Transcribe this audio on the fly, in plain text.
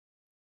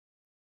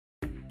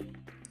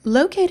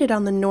Located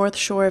on the north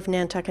shore of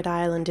Nantucket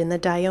Island in the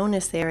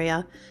Dionis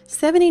area,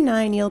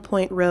 79 Eel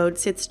Point Road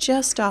sits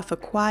just off a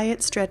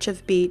quiet stretch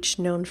of beach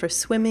known for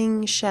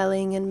swimming,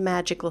 shelling, and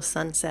magical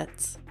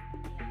sunsets.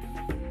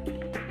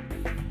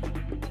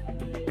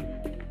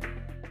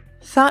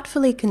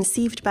 Thoughtfully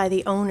conceived by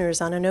the owners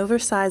on an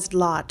oversized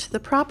lot, the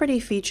property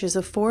features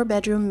a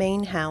 4-bedroom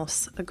main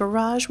house, a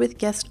garage with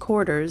guest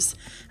quarters,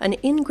 an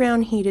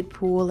in-ground heated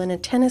pool, and a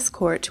tennis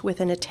court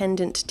with an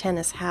attendant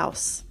tennis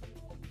house.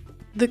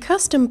 The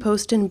custom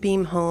post and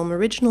beam home,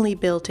 originally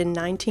built in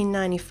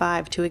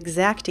 1995 to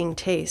exacting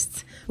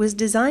tastes, was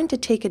designed to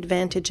take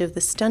advantage of the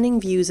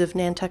stunning views of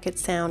Nantucket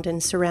Sound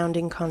and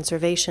surrounding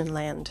conservation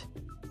land.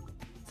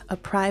 A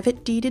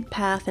private deeded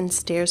path and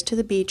stairs to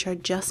the beach are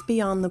just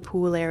beyond the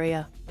pool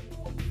area.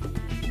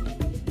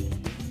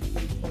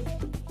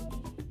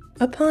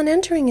 Upon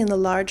entering in the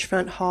large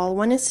front hall,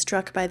 one is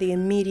struck by the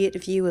immediate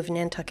view of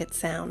Nantucket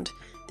Sound.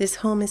 This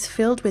home is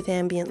filled with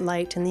ambient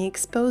light, and the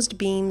exposed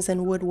beams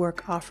and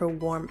woodwork offer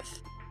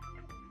warmth.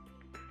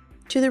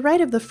 To the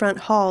right of the front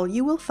hall,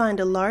 you will find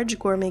a large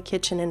gourmet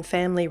kitchen and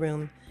family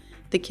room.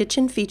 The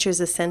kitchen features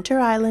a center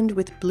island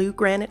with blue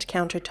granite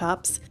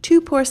countertops,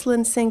 2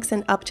 porcelain sinks,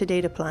 and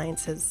up-to-date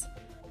appliances.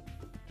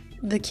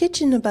 The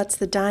kitchen abuts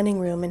the dining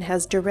room and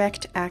has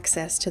direct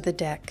access to the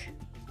deck.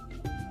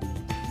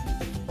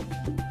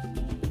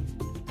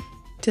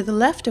 To the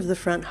left of the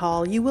front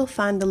hall, you will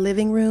find the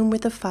living room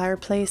with a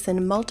fireplace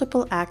and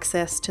multiple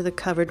access to the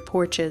covered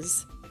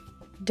porches.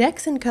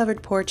 Decks and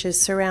covered porches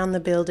surround the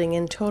building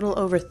and total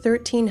over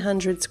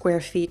 1,300 square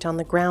feet on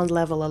the ground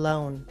level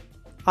alone.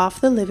 Off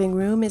the living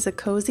room is a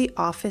cozy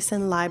office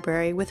and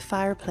library with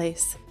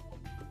fireplace.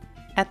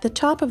 At the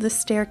top of the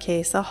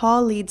staircase, a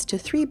hall leads to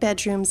 3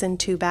 bedrooms and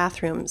 2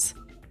 bathrooms.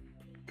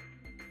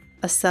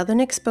 A southern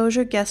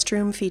exposure guest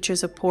room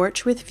features a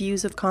porch with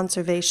views of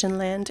conservation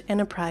land and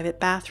a private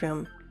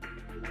bathroom.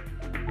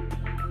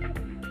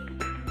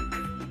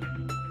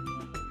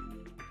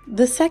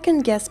 The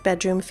second guest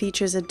bedroom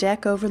features a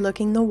deck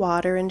overlooking the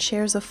water and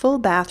shares a full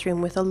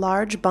bathroom with a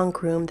large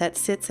bunk room that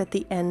sits at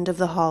the end of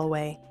the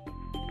hallway.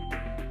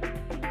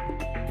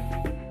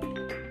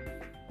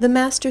 The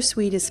master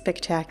suite is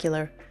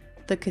spectacular.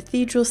 The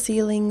cathedral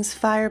ceilings,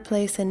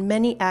 fireplace, and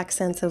many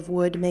accents of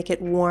wood make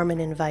it warm and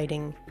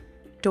inviting.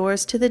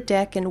 Doors to the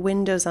deck and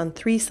windows on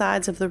 3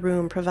 sides of the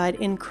room provide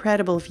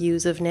incredible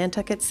views of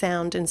Nantucket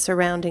Sound and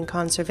surrounding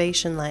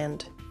conservation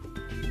land.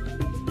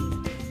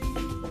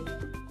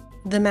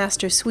 The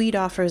master suite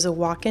offers a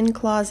walk-in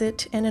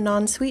closet and an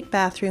ensuite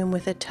bathroom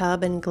with a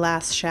tub and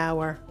glass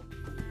shower.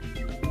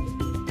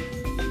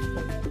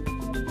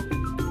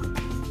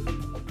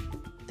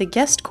 The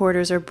guest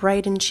quarters are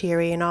bright and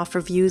cheery and offer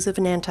views of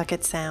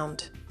Nantucket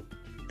Sound.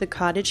 The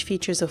cottage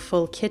features a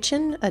full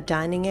kitchen, a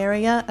dining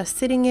area, a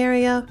sitting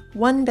area,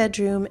 1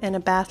 bedroom, and a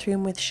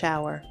bathroom with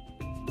shower.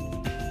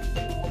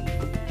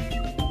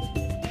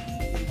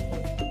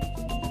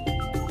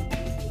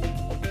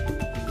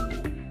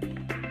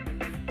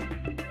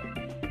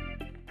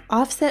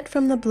 Offset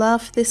from the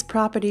bluff, this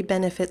property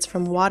benefits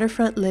from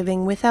waterfront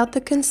living without the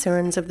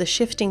concerns of the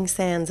shifting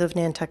sands of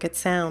Nantucket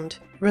Sound.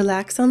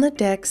 Relax on the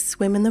decks,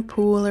 swim in the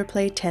pool, or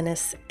play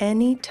tennis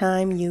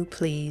anytime you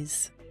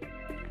please.